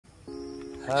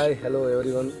Hi, hello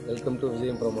everyone. Welcome to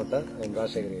Vijayam Promoter. I am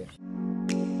Rashegari.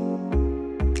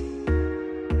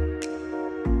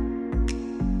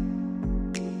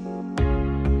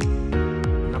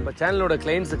 நம்ம சேனலோட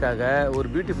கிளைண்ட்ஸுக்காக ஒரு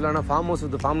பியூட்டிஃபுல்லான ஃபார்ம் ஹவுஸ்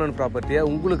வித் ஃபார்ம்லேண்ட் ப்ராப்பர்ட்டியை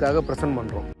உங்களுக்காக ப்ரெசென்ட்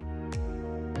பண்ணுறோம்.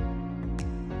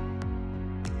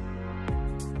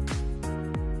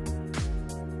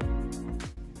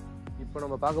 இப்போ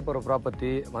நம்ம பார்க்க போகிற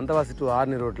ப்ராப்பர்ட்டி வந்தவாசி டு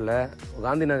ஆர்னி ரோட்டில்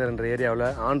காந்திநகர் என்ற ஏரியாவில்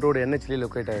ஆன் ரோடு NH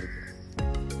லொக்கேட் ஆகிருக்கு.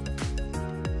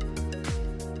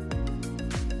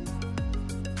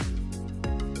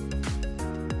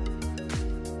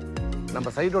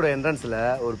 நம்ம சைட்டோட என்ட்ரன்ஸில்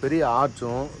ஒரு பெரிய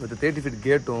ஆர்ச்சும் வித் 30 feet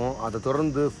கேட்டும் அதை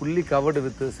தொடர்ந்து fully covered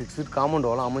with 6 feet compound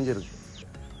வாலும் அமைஞ்சிருக்கு.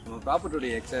 நம்ம ப்ராப்பர்ட்டியோட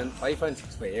எக்ஸ்டென்ட்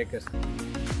 5.65 acres.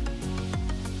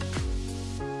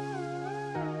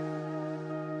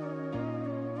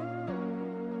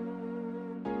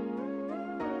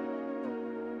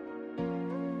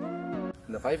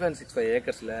 இந்த 5.65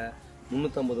 ஏக்கர்ஸில்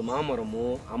 350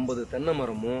 மாமரமும் 50 தென்னை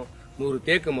மரமும் 100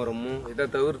 தேக்கு மரமும் இதை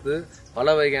தவிர்த்து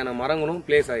பல வகையான மரங்களும்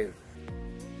பிளேஸ் ஆகிருக்கு.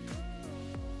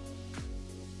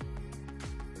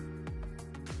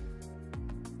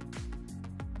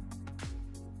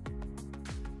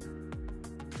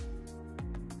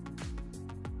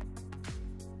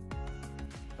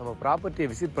 நம்ம ப்ராப்பர்ட்டியை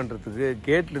விசிட் பண்ணுறதுக்கு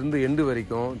கேட்லேருந்து எண்டு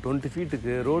வரைக்கும் 20 feet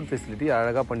ரோட் ஃபெசிலிட்டி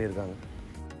அழகாக பண்ணியிருக்காங்க.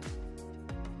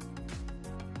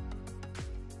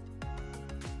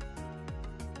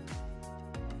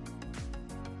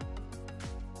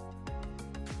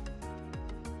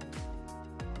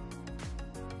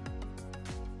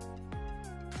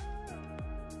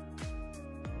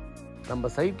 நம்ம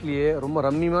சைட்லேயே ரொம்ப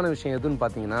ரம்மியமான விஷயம் எதுன்னு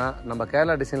பார்த்தீங்கன்னா நம்ம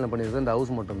கேரளா டிசைனில் பண்ணியிருக்க இந்த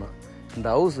ஹவுஸ் மட்டும்தான். இந்த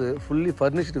house fully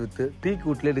furnished with teak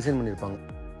வுட்லேயே டிசைன் பண்ணியிருப்பாங்க.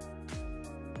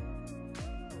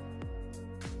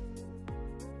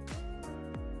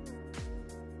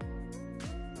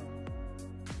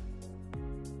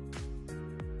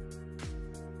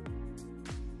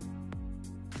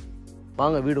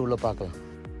 வாங்க வீடு உள்ள பார்க்கலாம்.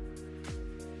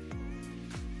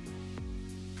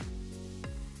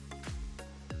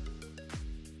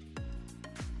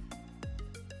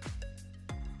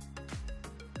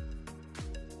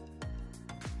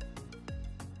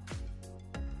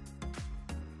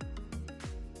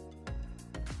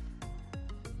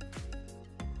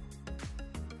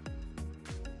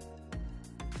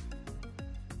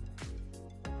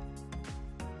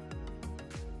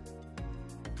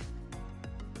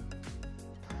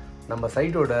 நம்ம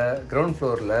சைட்டோட கிரவுண்ட்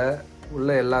ஃப்ளோரில் உள்ள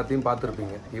எல்லாத்தையும்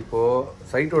பார்த்துருப்பீங்க. இப்போது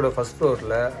சைட்டோட ஃபர்ஸ்ட்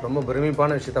ஃப்ளோரில் ரொம்ப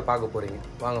பிரமிப்பான விஷயத்த பார்க்க போகிறீங்க.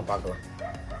 வாங்க பார்க்கலாம்.